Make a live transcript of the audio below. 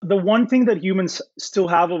the one thing that humans still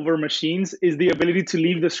have over machines is the ability to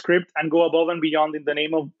leave the script and go above and beyond in the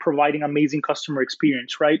name of providing amazing customer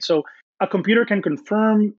experience, right? So a computer can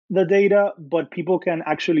confirm the data, but people can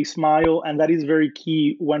actually smile. And that is very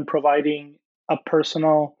key when providing a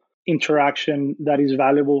personal interaction that is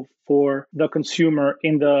valuable for the consumer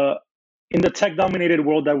in the tech dominated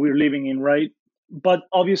world that we're living in, right? But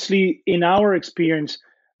obviously, in our experience,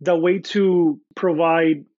 the way to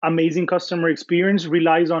provide amazing customer experience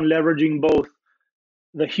relies on leveraging both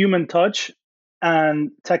the human touch and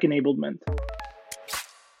tech enablement.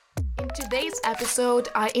 In today's episode,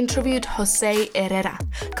 I interviewed Jose Herrera,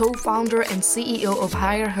 co-founder and CEO of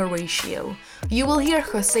Hire Horatio. You will hear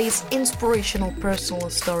Jose's inspirational personal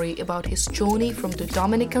story about his journey from the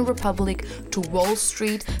Dominican Republic to Wall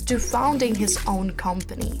Street to founding his own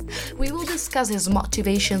company. We will discuss his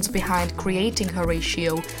motivations behind creating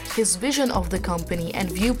Horatio, his vision of the company,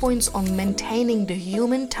 and viewpoints on maintaining the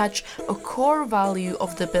human touch, a core value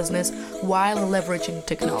of the business, while leveraging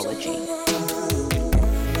technology.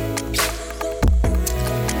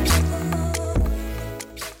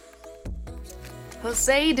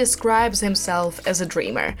 Jose describes himself as a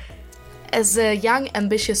dreamer. As a young,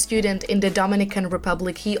 ambitious student in the Dominican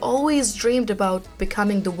Republic, he always dreamed about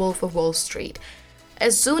becoming the Wolf of Wall Street.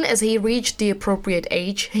 As soon as he reached the appropriate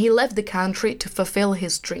age, he left the country to fulfill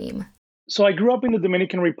his dream. So I grew up in the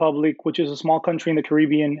Dominican Republic, which is a small country in the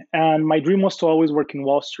Caribbean, and my dream was to always work in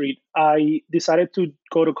Wall Street. I decided to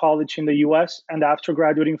go to college in the US, and after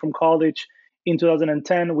graduating from college in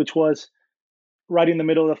 2010, which was right in the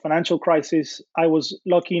middle of the financial crisis, I was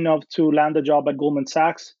lucky enough to land a job at Goldman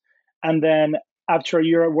Sachs. And then after a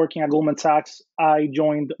year working at Goldman Sachs, I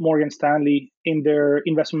joined Morgan Stanley in their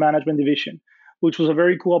investment management division, which was a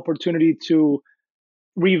very cool opportunity to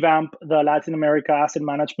revamp the Latin America asset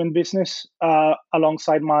management business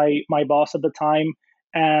alongside my boss at the time.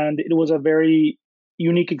 And it was a very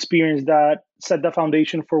unique experience that set the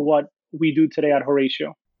foundation for what we do today at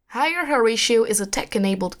Horatio. Hire Horatio is a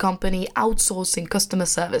tech-enabled company outsourcing customer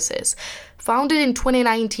services. Founded in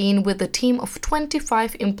 2019 with a team of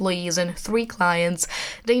 25 employees and 3 clients,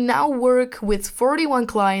 they now work with 41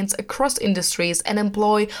 clients across industries and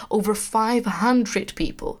employ over 500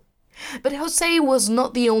 people. But Jose was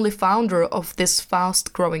not the only founder of this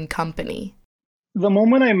fast-growing company. The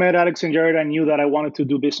moment I met Alex and Jared, I knew that I wanted to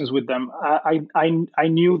do business with them. I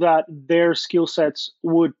knew that their skill sets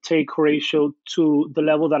would take Horatio to the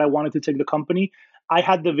level that I wanted to take the company. I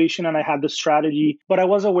had the vision and I had the strategy, but I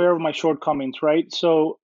was aware of my shortcomings, right?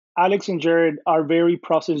 So Alex and Jared are very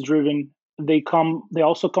process driven. They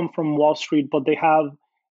also come from Wall Street, but they have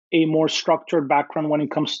a more structured background when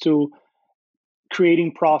it comes to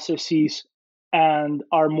creating processes and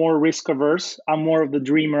are more risk averse. I'm more of the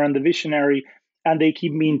dreamer and the visionary, and they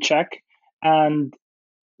keep me in check. And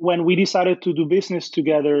when we decided to do business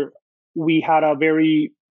together, we had a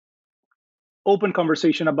very open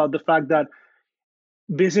conversation about the fact that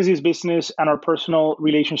business is business and our personal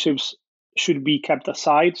relationships should be kept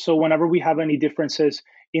aside. So whenever we have any differences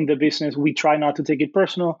in the business, we try not to take it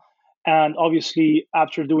personal. And obviously,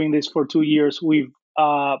 after doing this for 2 years, we've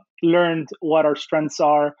learned what our strengths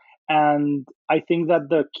are. And I think that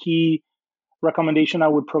the key recommendation I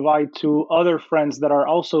would provide to other friends that are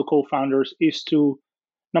also co-founders is to,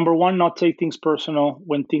 number one, not take things personal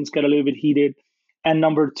when things get a little bit heated. And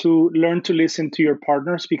number two, learn to listen to your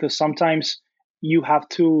partners, because sometimes you have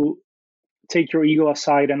to take your ego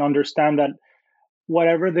aside and understand that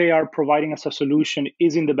whatever they are providing as a solution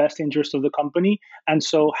is in the best interest of the company. And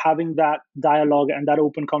so having that dialogue and that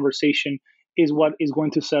open conversation is what is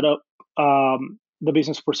going to set up the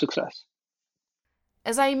business for success.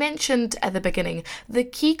 As I mentioned at the beginning, the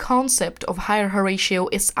key concept of Hire Horatio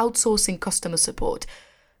is outsourcing customer support.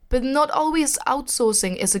 But not always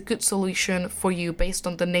outsourcing is a good solution for you based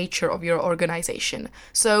on the nature of your organization.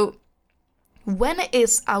 So, when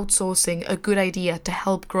is outsourcing a good idea to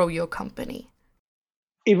help grow your company?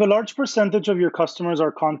 If a large percentage of your customers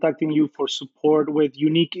are contacting you for support with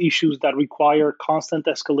unique issues that require constant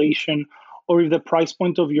escalation, or if the price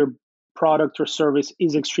point of your product or service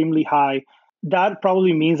is extremely high, that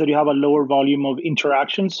probably means that you have a lower volume of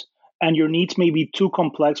interactions and your needs may be too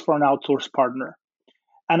complex for an outsourced partner.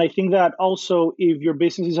 And I think that also if your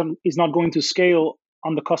business is not going to scale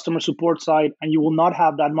on the customer support side and you will not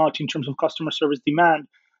have that much in terms of customer service demand,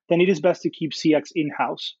 then it is best to keep CX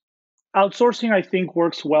in-house. Outsourcing, I think,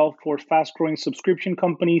 works well for fast-growing subscription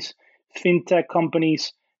companies, fintech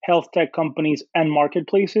companies, health tech companies, and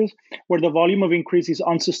marketplaces, where the volume of increase is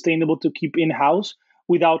unsustainable to keep in-house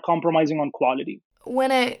without compromising on quality.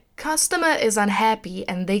 When a customer is unhappy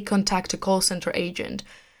and they contact a call center agent,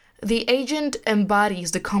 The agent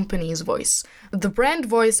embodies the company's voice. The brand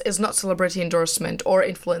voice is not celebrity endorsement or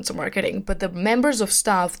influencer marketing, but the members of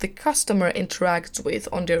staff the customer interacts with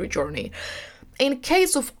on their journey. In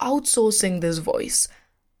case of outsourcing this voice,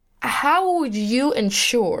 how would you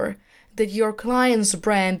ensure that your client's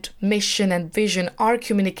brand, mission, and vision are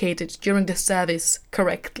communicated during the service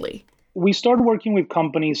correctly? We start working with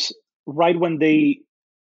companies right when they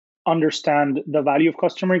understand the value of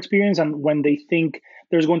customer experience and when they think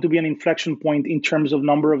there's going to be an inflection point in terms of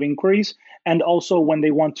number of inquiries, and also when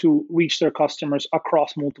they want to reach their customers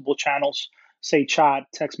across multiple channels, say chat,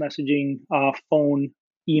 text messaging, phone,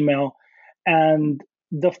 email. And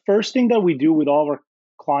the first thing that we do with all of our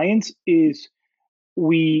clients is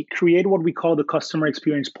we create what we call the customer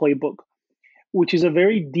experience playbook, which is a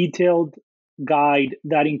very detailed guide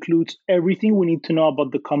that includes everything we need to know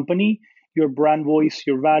about the company, your brand voice,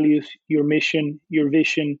 your values, your mission, your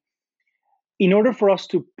vision, in order for us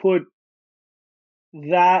to put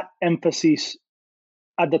that emphasis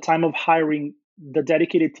at the time of hiring the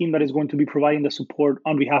dedicated team that is going to be providing the support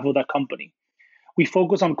on behalf of that company. We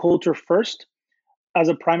focus on culture first as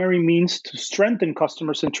a primary means to strengthen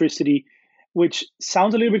customer centricity, which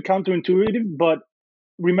sounds a little bit counterintuitive, but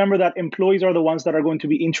remember that employees are the ones that are going to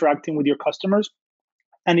be interacting with your customers.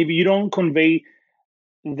 And if you don't convey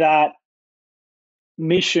that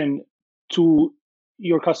mission to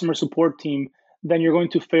your customer support team, then you're going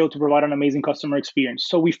to fail to provide an amazing customer experience.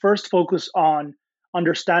 So we first focus on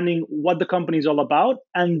understanding what the company is all about,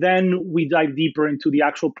 and then we dive deeper into the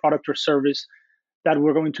actual product or service that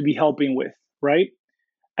we're going to be helping with, right?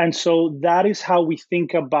 And so that is how we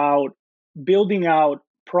think about building out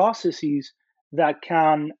processes that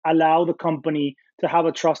can allow the company to have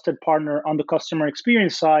a trusted partner on the customer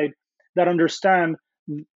experience side that understand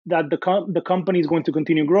that the company is going to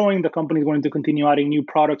continue growing, the company is going to continue adding new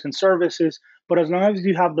products and services. But as long as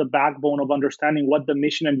you have the backbone of understanding what the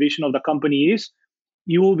mission and vision of the company is,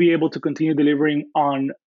 you will be able to continue delivering on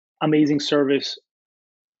amazing service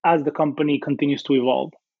as the company continues to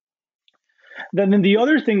evolve. Then the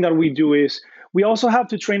other thing that we do is we also have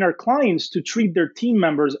to train our clients to treat their team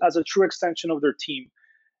members as a true extension of their team.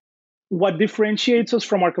 What differentiates us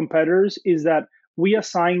from our competitors is that we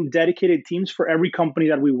assign dedicated teams for every company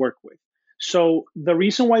that we work with. So the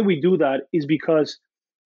reason why we do that is because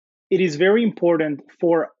it is very important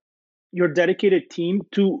for your dedicated team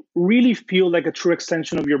to really feel like a true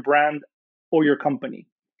extension of your brand or your company.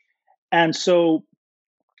 And so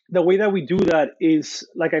the way that we do that is,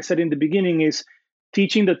 like I said in the beginning, is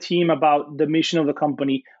teaching the team about the mission of the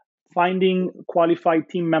company, finding qualified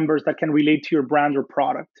team members that can relate to your brand or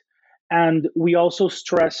product. And we also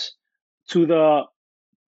stress to the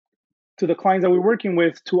clients that we're working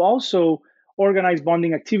with to also organize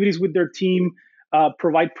bonding activities with their team,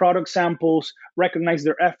 provide product samples, recognize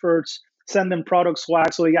their efforts, send them product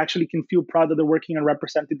swag so they actually can feel proud that they're working and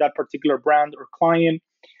representing that particular brand or client.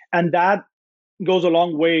 And that goes a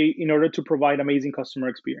long way in order to provide amazing customer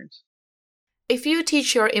experience. If you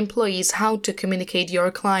teach your employees how to communicate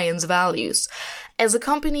your clients' values, as a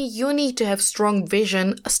company, you need to have strong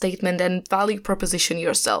vision, statement, and value proposition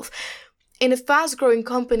yourself. In a fast-growing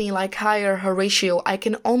company like Hire Horatio, I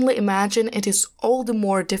can only imagine it is all the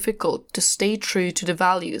more difficult to stay true to the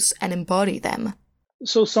values and embody them.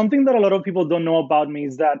 So something that a lot of people don't know about me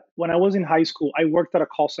is that when I was in high school, I worked at a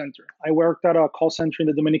call center. I worked at a call center in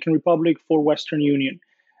the Dominican Republic for Western Union.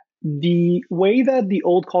 The way that the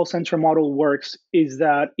old call center model works is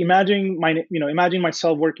that imagine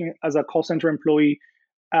myself working as a call center employee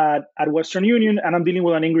at Western Union, and I'm dealing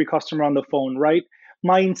with an angry customer on the phone, right?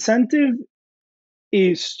 My incentive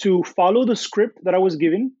is to follow the script that I was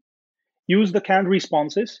given, use the canned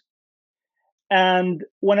responses, and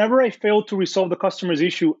whenever I fail to resolve the customer's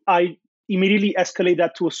issue, I immediately escalate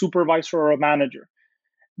that to a supervisor or a manager,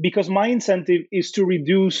 because my incentive is to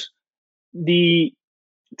reduce the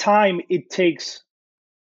time it takes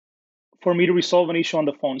for me to resolve an issue on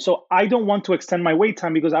the phone. So I don't want to extend my wait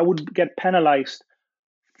time because I would get penalized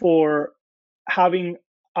for having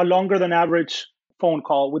a longer than average phone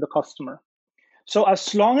call with a customer. So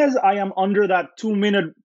as long as I am under that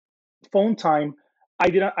 2-minute phone time, I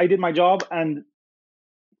did my job and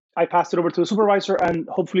I passed it over to the supervisor, and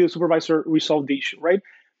hopefully the supervisor resolved the issue, right?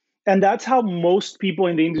 And that's how most people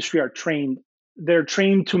in the industry are trained. They're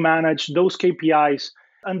trained to manage those KPIs.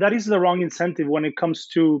 And that is the wrong incentive when it comes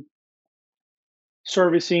to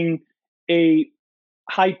servicing a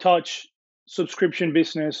high touch subscription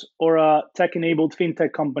business or a tech enabled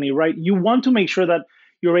fintech company, right? You want to make sure that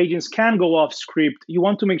your agents can go off script. You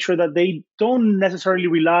want to make sure that they don't necessarily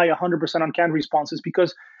rely 100% on canned responses,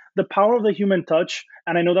 because the power of the human touch,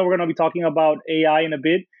 and I know that we're going to be talking about AI in a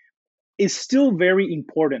bit, is still very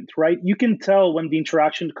important, right? You can tell when the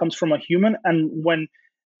interaction comes from a human and when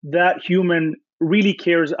that human really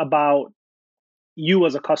cares about you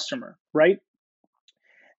as a customer, right?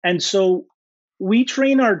 And so we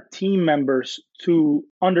train our team members to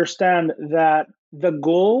understand that the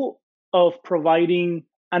goal of providing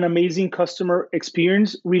an amazing customer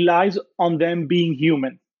experience relies on them being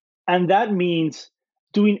human. And that means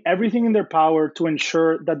doing everything in their power to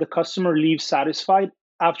ensure that the customer leaves satisfied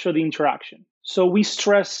after the interaction. So we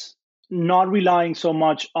stress not relying so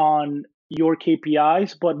much on your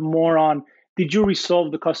KPIs, but more on, did you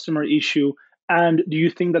resolve the customer issue? And do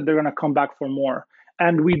you think that they're going to come back for more?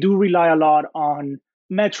 And we do rely a lot on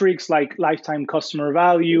metrics like lifetime customer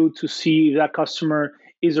value to see if that customer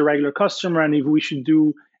is a regular customer and if we should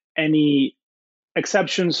do any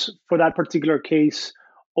exceptions for that particular case,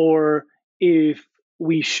 or if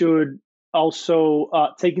we should also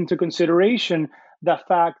take into consideration the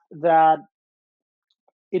fact that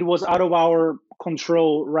it was out of our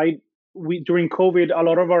control, right? We during COVID, a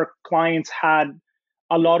lot of our clients had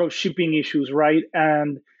a lot of shipping issues, right?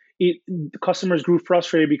 And customers grew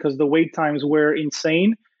frustrated because the wait times were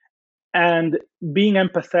insane. And being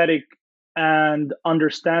empathetic and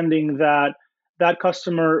understanding that that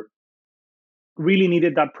customer really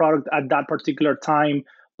needed that product at that particular time,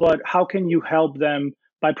 but how can you help them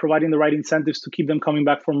by providing the right incentives to keep them coming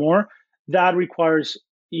back for more? That requires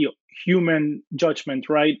human judgment,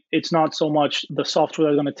 right? It's not so much the software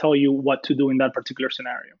that's going to tell you what to do in that particular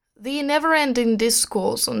scenario. The never-ending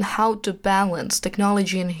discourse on how to balance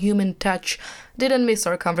technology and human touch didn't miss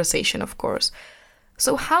our conversation, of course.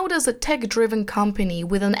 So how does a tech-driven company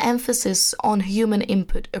with an emphasis on human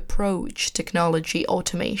input approach technology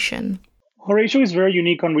automation? Horatio is very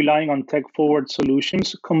unique on relying on tech-forward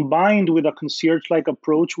solutions combined with a concierge-like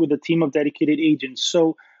approach with a team of dedicated agents.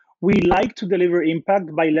 So we like to deliver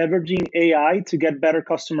impact by leveraging AI to get better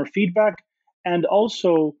customer feedback and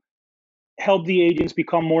also help the agents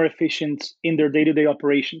become more efficient in their day-to-day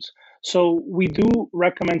operations. So we do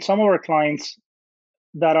recommend some of our clients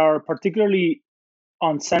that are particularly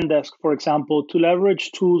on Zendesk, for example, to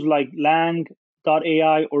leverage tools like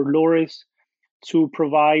Lang.ai or Loris to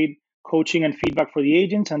provide coaching and feedback for the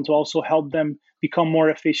agents and to also help them become more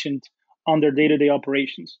efficient on their day-to-day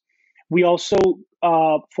operations. We also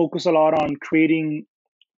focus a lot on creating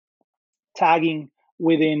tagging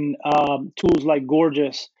within tools like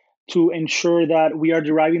Gorgeous to ensure that we are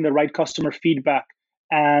deriving the right customer feedback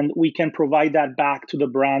and we can provide that back to the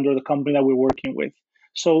brand or the company that we're working with.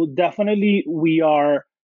 So definitely we are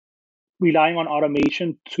relying on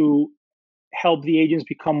automation to help the agents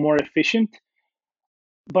become more efficient.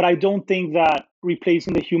 But I don't think that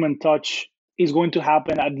replacing the human touch is going to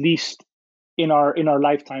happen, at least in our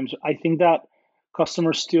lifetimes. I think that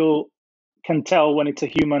customers still can tell when it's a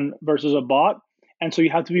human versus a bot. And so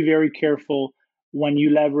you have to be very careful when you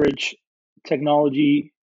leverage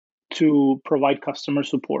technology to provide customer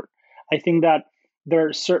support. I think that there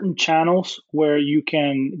are certain channels where you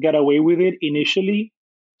can get away with it initially,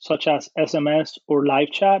 such as SMS or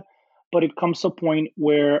live chat. But it comes to a point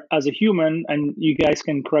where, as a human, and you guys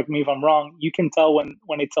can correct me if I'm wrong, you can tell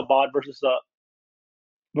when it's a bot versus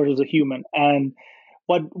a human. And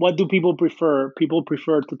what do people prefer? People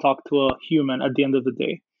prefer to talk to a human at the end of the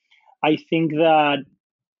day. I think that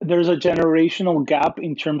there's a generational gap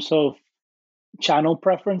in terms of channel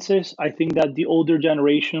preferences. I think that the older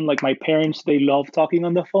generation, like my parents, they love talking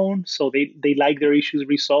on the phone. So they like their issues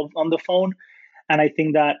resolved on the phone. And I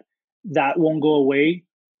think that that won't go away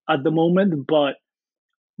at the moment. But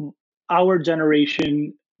our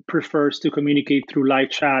generation prefers to communicate through live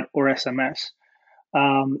chat or SMS.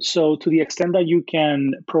 So to the extent that you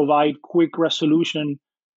can provide quick resolution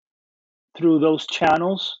through those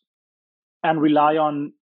channels and rely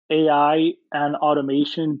on AI and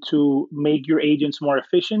automation to make your agents more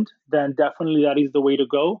efficient, then definitely that is the way to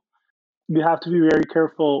go. You have to be very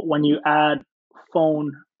careful when you add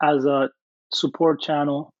phone as a support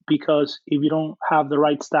channel, because if you don't have the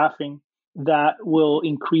right staffing, that will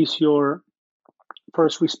increase your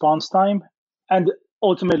first response time. And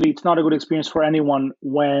ultimately, it's not a good experience for anyone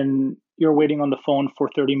when you're waiting on the phone for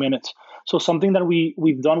 30 minutes. So something that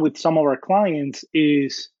we've done with some of our clients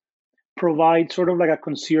is provide sort of like a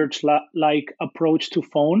concierge like approach to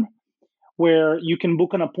phone, where you can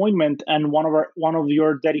book an appointment and one of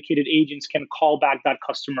your dedicated agents can call back that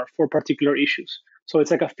customer for particular issues. So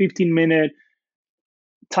it's like a 15-minute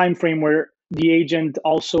time frame where the agent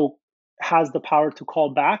also has the power to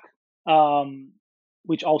call back,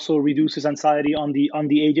 which also reduces anxiety on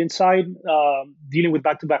the agent side. Dealing with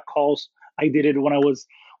back-to-back calls, I did it when I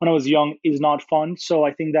was young, is not fun. So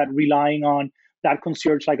I think that relying on that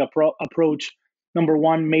concierge-like approach, number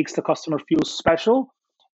one, makes the customer feel special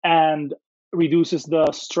and reduces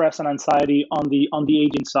the stress and anxiety on the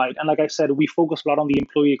agent side. And like I said, we focus a lot on the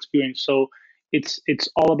employee experience. So it's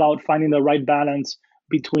all about finding the right balance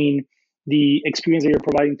between the experience that you're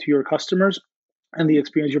providing to your customers and the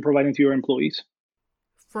experience you're providing to your employees.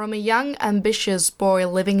 From a young, ambitious boy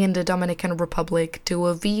living in the Dominican Republic to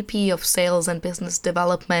a VP of Sales and Business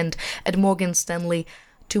Development at Morgan Stanley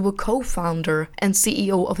to a co-founder and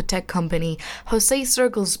CEO of a tech company, Jose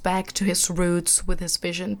circles back to his roots with his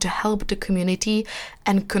vision to help the community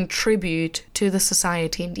and contribute to the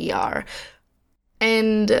society in DR.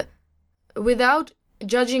 And without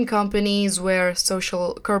judging companies where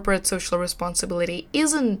corporate social responsibility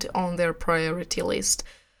isn't on their priority list,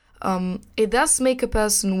 it does make a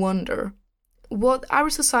person wonder what our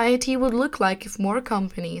society would look like if more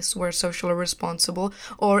companies were socially responsible,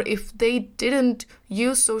 or if they didn't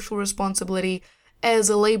use social responsibility as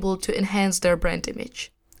a label to enhance their brand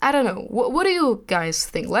image. I don't know. What do you guys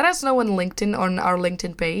think? Let us know on LinkedIn, on our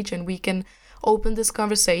LinkedIn page, and we can open this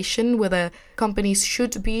conversation whether companies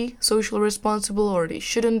should be socially responsible or they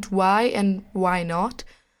shouldn't, why and why not.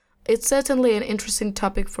 It's certainly an interesting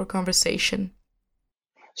topic for conversation.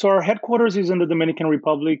 So our headquarters is in the Dominican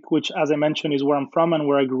Republic, which, as I mentioned, is where I'm from and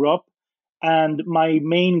where I grew up. And my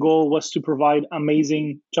main goal was to provide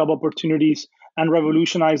amazing job opportunities and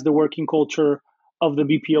revolutionize the working culture of the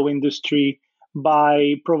BPO industry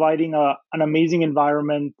by providing an amazing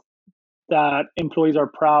environment that employees are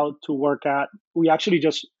proud to work at. We actually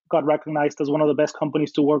just got recognized as one of the best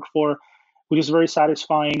companies to work for, which is very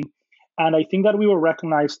satisfying. And I think that we were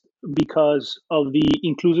recognized because of the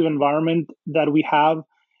inclusive environment that we have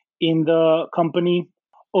in the company.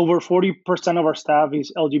 Over 40% of our staff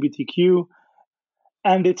is LGBTQ.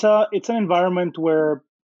 And it's an environment where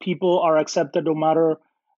people are accepted no matter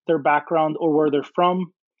their background or where they're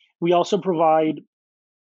from. We also provide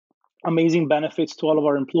amazing benefits to all of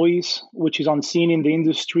our employees, which is unseen in the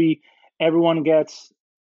industry. Everyone gets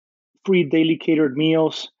free daily catered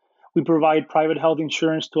meals. We provide private health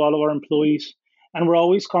insurance to all of our employees. And we're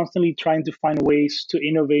always constantly trying to find ways to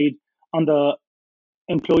innovate on the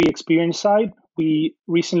employee experience side. We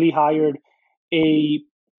recently hired a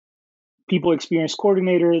people experience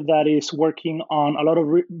coordinator that is working on a lot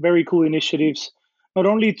of very cool initiatives, not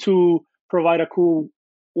only to provide a cool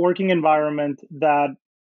working environment that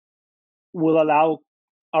will allow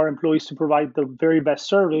our employees to provide the very best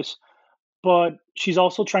service, but she's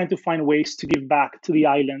also trying to find ways to give back to the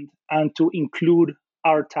island and to include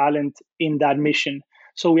our talent in that mission.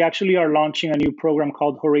 So we actually are launching a new program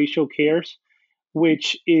called Horatio Cares,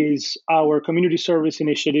 which is our community service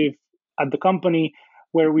initiative at the company,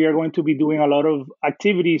 where we are going to be doing a lot of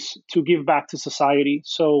activities to give back to society.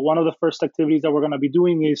 So one of the first activities that we're going to be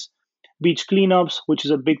doing is beach cleanups, which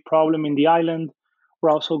is a big problem in the island. We're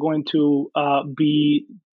also going to be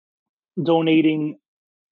donating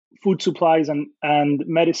food supplies and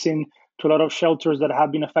medicine to a lot of shelters that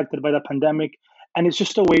have been affected by the pandemic. And it's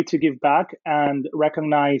just a way to give back and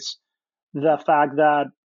recognize the fact that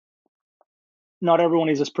not everyone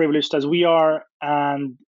is as privileged as we are,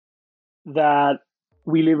 and that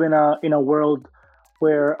we live in a world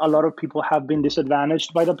where a lot of people have been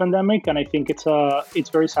disadvantaged by the pandemic. And I think it's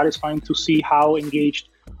very satisfying to see how engaged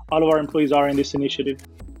all of our employees are in this initiative.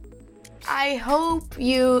 I hope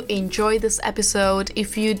you enjoyed this episode.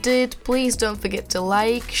 If you did, please don't forget to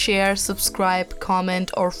like, share, subscribe,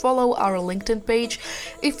 comment, or follow our LinkedIn page.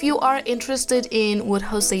 If you are interested in what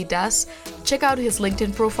Jose does, check out his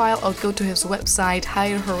LinkedIn profile or go to his website,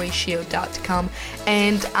 hirehoratio.com,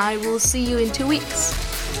 and I will see you in 2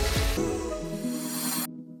 weeks.